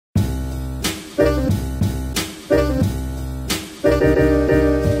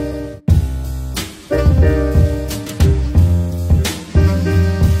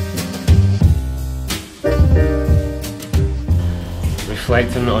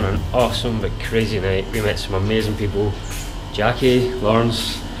on an awesome but crazy night. We met some amazing people. Jacquie,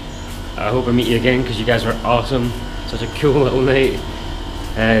 Laurence, I hope I meet you again because you guys were awesome. Such a cool little night.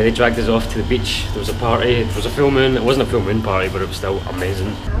 They dragged us off to the beach. There was a party, there was a full moon. It wasn't a full moon party, but it was still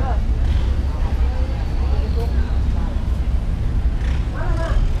amazing.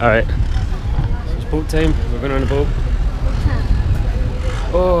 Alright, so it's boat time. We're going on a boat.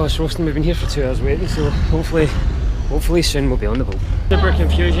 Oh, it's roasting. We've been here for 2 hours waiting, so hopefully soon we'll be on the boat. Super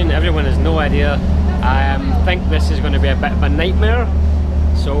confusion, everyone has no idea. I think this is going to be a bit of a nightmare,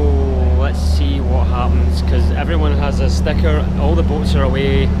 so let's see what happens, because everyone has a sticker, all the boats are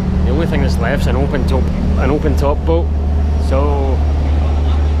away, the only thing that's left is an open top boat, so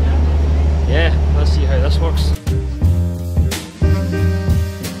yeah, let's see how this works.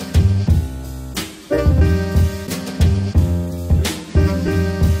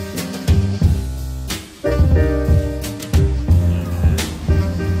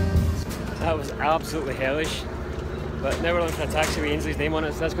 Absolutely hellish, but now we're looking for a taxi with Ainsley's name on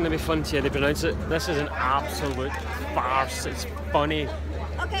it, so that's going to be fun to see how they pronounce it. This is an absolute farce, it's funny.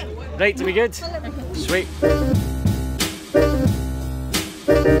 Okay. Right, to be good? Sweet.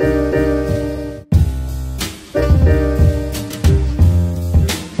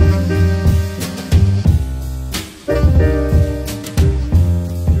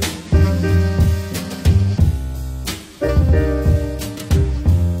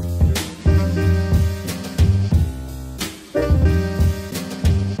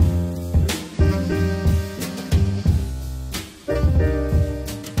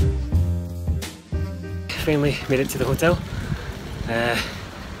 Finally made it to the hotel.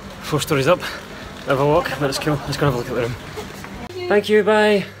 4 stories up. Bit of a walk, but it's cool. Let's go and have a look at the room. Thank you,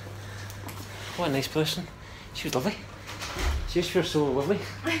 bye. What a nice person. She was lovely. She was sure so lovely.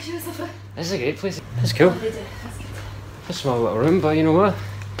 She was lovely. This is a great place. It's cool. It's a small little room, but you know what?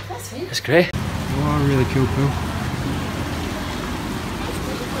 That's sweet. It's great. Oh, really cool pool.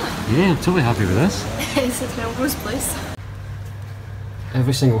 Yeah, I'm totally happy with this. It's a Melrose place.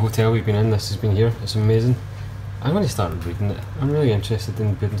 Every single hotel we've been in, this has been here. It's amazing. I'm going to start reading it. I'm really interested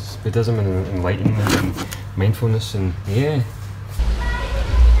in Buddhism and enlightenment and mindfulness, and yeah.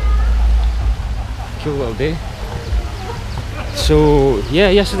 Cool little day. So yeah,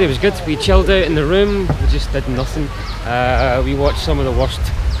 yesterday was good. We chilled out in the room. We just did nothing. We watched some of the worst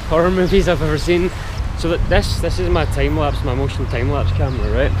horror movies I've ever seen. So that this is my time lapse, my motion time lapse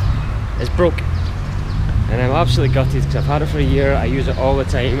camera, right? It's broke. And I'm absolutely gutted because I've had it for a year, I use it all the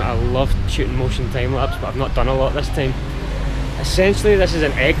time, I love shooting motion time-lapse, but I've not done a lot this time. Essentially this is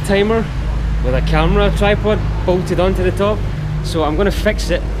an egg timer with a camera tripod bolted onto the top, so I'm going to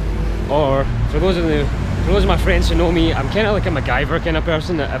fix it, or for those of my friends who know me, I'm kind of like a MacGyver kind of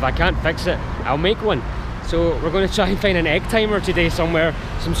person, that if I can't fix it, I'll make one. So we're going to try and find an egg timer today somewhere,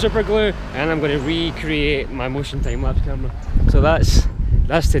 some super glue, and I'm going to recreate my motion time-lapse camera. So that's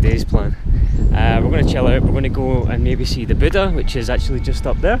today's plan. We're going to chill out, we're going to go and maybe see the Buddha, which is actually just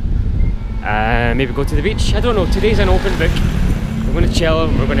up there. Maybe go to the beach, I don't know, today's an open book. We're going to chill,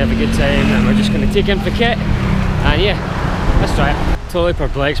 we're going to have a good time, and we're just going to take in Phuket, and yeah, let's try it. Totally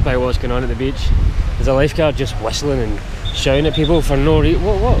perplexed by what's going on at the beach. There's a lifeguard just whistling and shouting at people for no reason.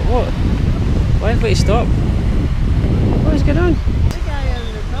 What? Why have we to stop? What is going on? The guy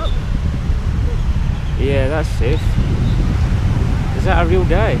on the top. Yeah, that's safe. Is that a real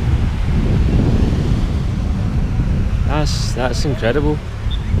guy? That's incredible.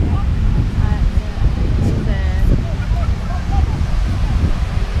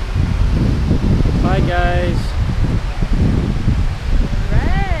 Bye guys.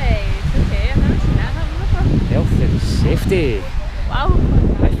 Right, okay, I've never seen that happen before. Health and safety. Wow.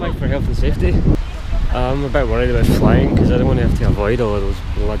 High five for health and safety. I'm a bit worried about flying because I don't want to have to avoid all of those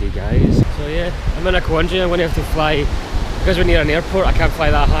bloody guys. So yeah, I'm in a quandary. I'm going to have to fly, because we're near an airport, I can't fly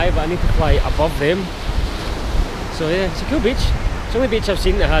that high, but I need to fly above them. So yeah, it's a cool beach. It's the only beach I've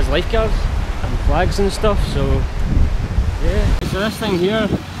seen that has lifeguards and flags and stuff, so yeah. So this thing here,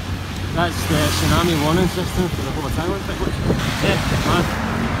 that's the tsunami warning system for the whole of Thailand pretty much. Yeah, man.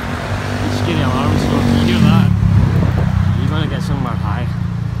 Scary alarm, so if you hear that, you're going to get somewhere high.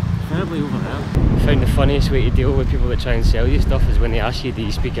 Preferably over there. I found the funniest way to deal with people that try and sell you stuff is when they ask you do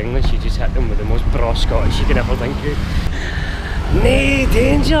you speak English, you just hit them with the most bra Scottish you can ever think of. Nae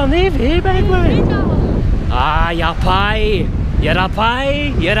danger, nae way, big man. Ah, you're pie, you're a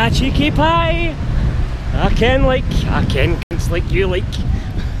pie, you're a cheeky pie. I ken it's like you like.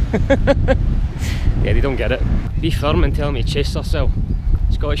 Yeah, they don't get it. Be firm and tell me chase yourself.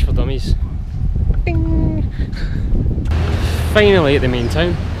 Scottish for dummies. Bing. Finally at the main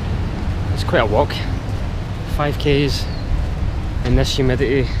town. It's quite a walk. 5 k's. and this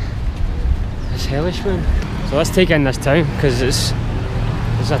humidity is hellish, man. So let's take in this town, because there's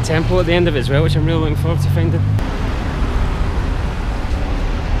a temple at the end of it as well, which I'm really looking forward to finding.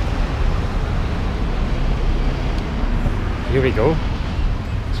 Here we go.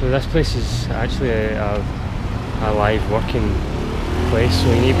 So this place is actually a live working place,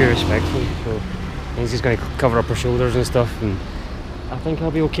 so you need to be respectful. So I think he's going to cover up our shoulders and stuff, and I think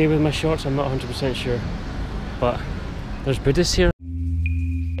I'll be okay with my shorts. I'm not 100% sure, but there's Buddhists here.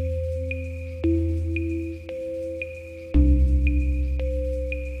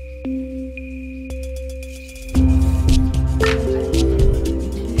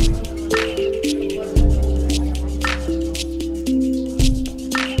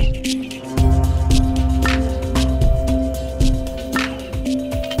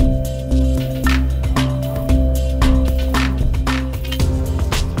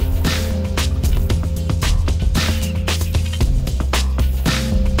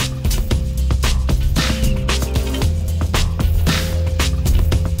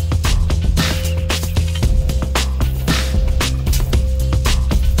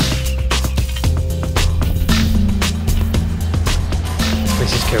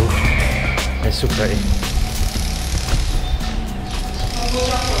 It's so pretty.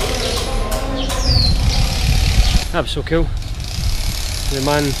 That was so cool. The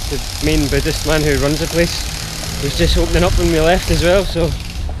main Buddhist man who runs the place was just opening up when we left as well, so.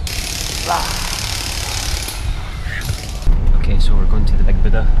 Okay, so we're going to the big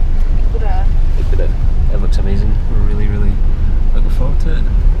Buddha. Big Buddha. It looks amazing. We're really, really looking forward to it.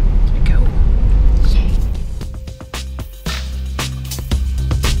 It's been cool.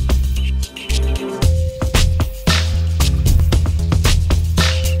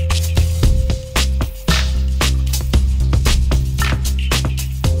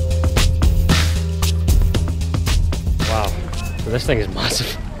 This thing is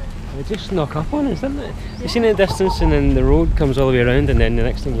massive. It just snuck up on us, didn't it? You seen it in the distance, and then the road comes all the way around, and then the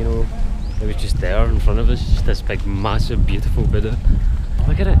next thing you know, it was just there in front of us. Just this big, massive, beautiful Buddha.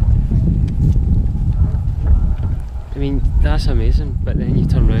 Look at it. I mean, that's amazing, but then you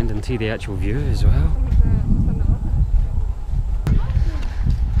turn around and see the actual view as well.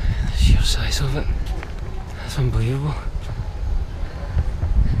 The sheer size of it. That's unbelievable.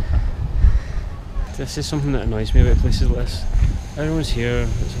 This is something that annoys me about places like this. Everyone's here,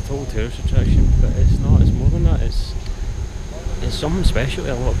 it's a total tourist attraction, but it's not, it's more than that. It's something special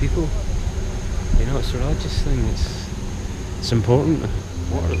to a lot of people. You know, it's a religious thing, it's important.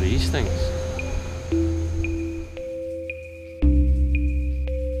 What are these things?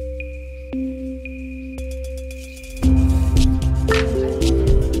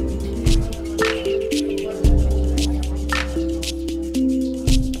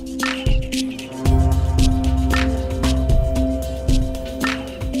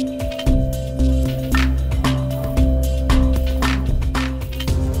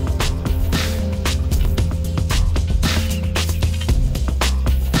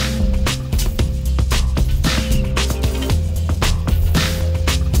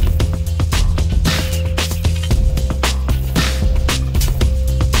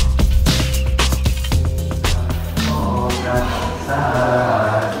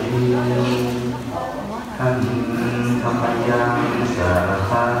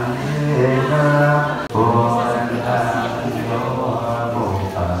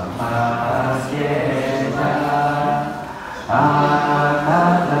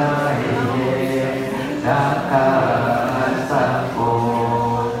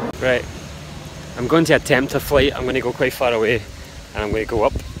 Right, I'm going to attempt a flight. I'm going to go quite far away, and I'm going to go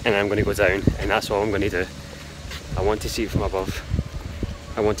up and I'm going to go down, and that's all I'm going to do. I want to see it from above.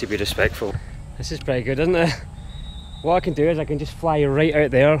 I want to be respectful. This is pretty good, isn't it? What I can do is I can just fly right out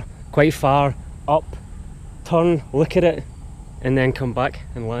there, quite far, up, turn, look at it, and then come back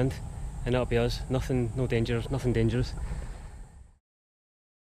and land, and that'll be us. Nothing, no dangers, nothing dangerous.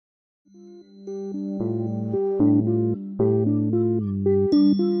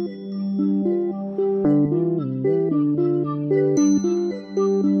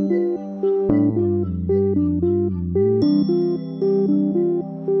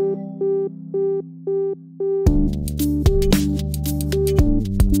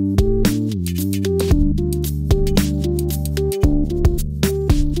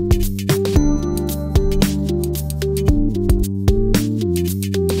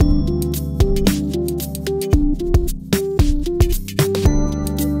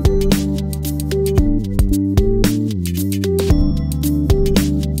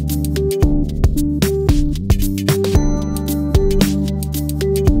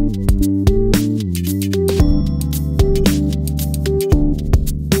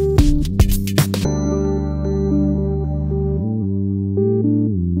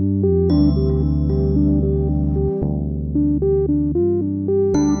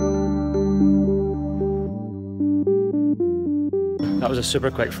 a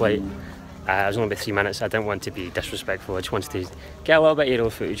super quick flight. It was only about 3 minutes. I didn't want to be disrespectful. I just wanted to get a little bit of aerial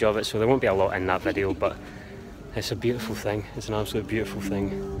footage of it, so there won't be a lot in that video, but it's a beautiful thing. It's an absolute beautiful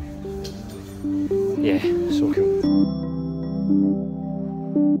thing. Yeah, so cool.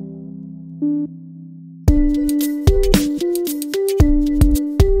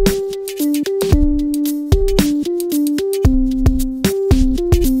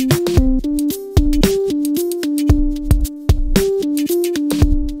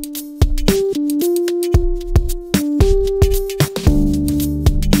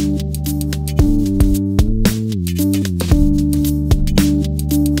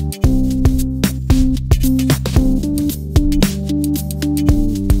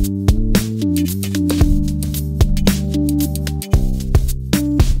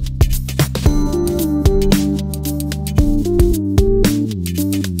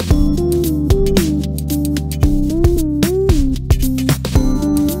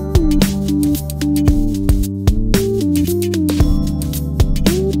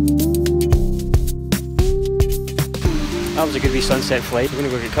 That was a good wee sunset flight. We're going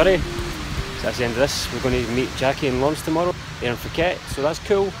to go get curry. So that's the end of this. We're going to meet Jacquie and Laurence tomorrow. They're in Phuket, so that's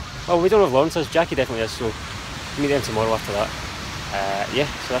cool. Oh, we don't have Laurence, Jacquie definitely is, so we'll meet them tomorrow after that. Yeah,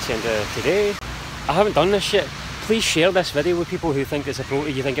 so that's the end of today. I haven't done this yet. Please share this video with people who think you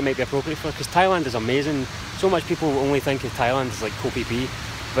think it might be appropriate for, because Thailand is amazing. So much people only think of Thailand as like Koh Phi Phi,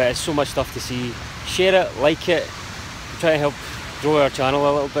 but it's so much stuff to see. Share it, like it, try to help grow our channel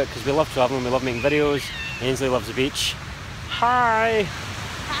a little bit, because we love travelling, we love making videos. Ainsley loves the beach. Hi!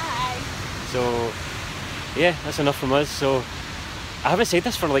 Hi! So, yeah, that's enough from us. So, I haven't said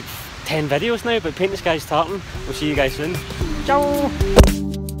this for like 10 videos now, but paint the sky's tartan. We'll see you guys soon. Ciao!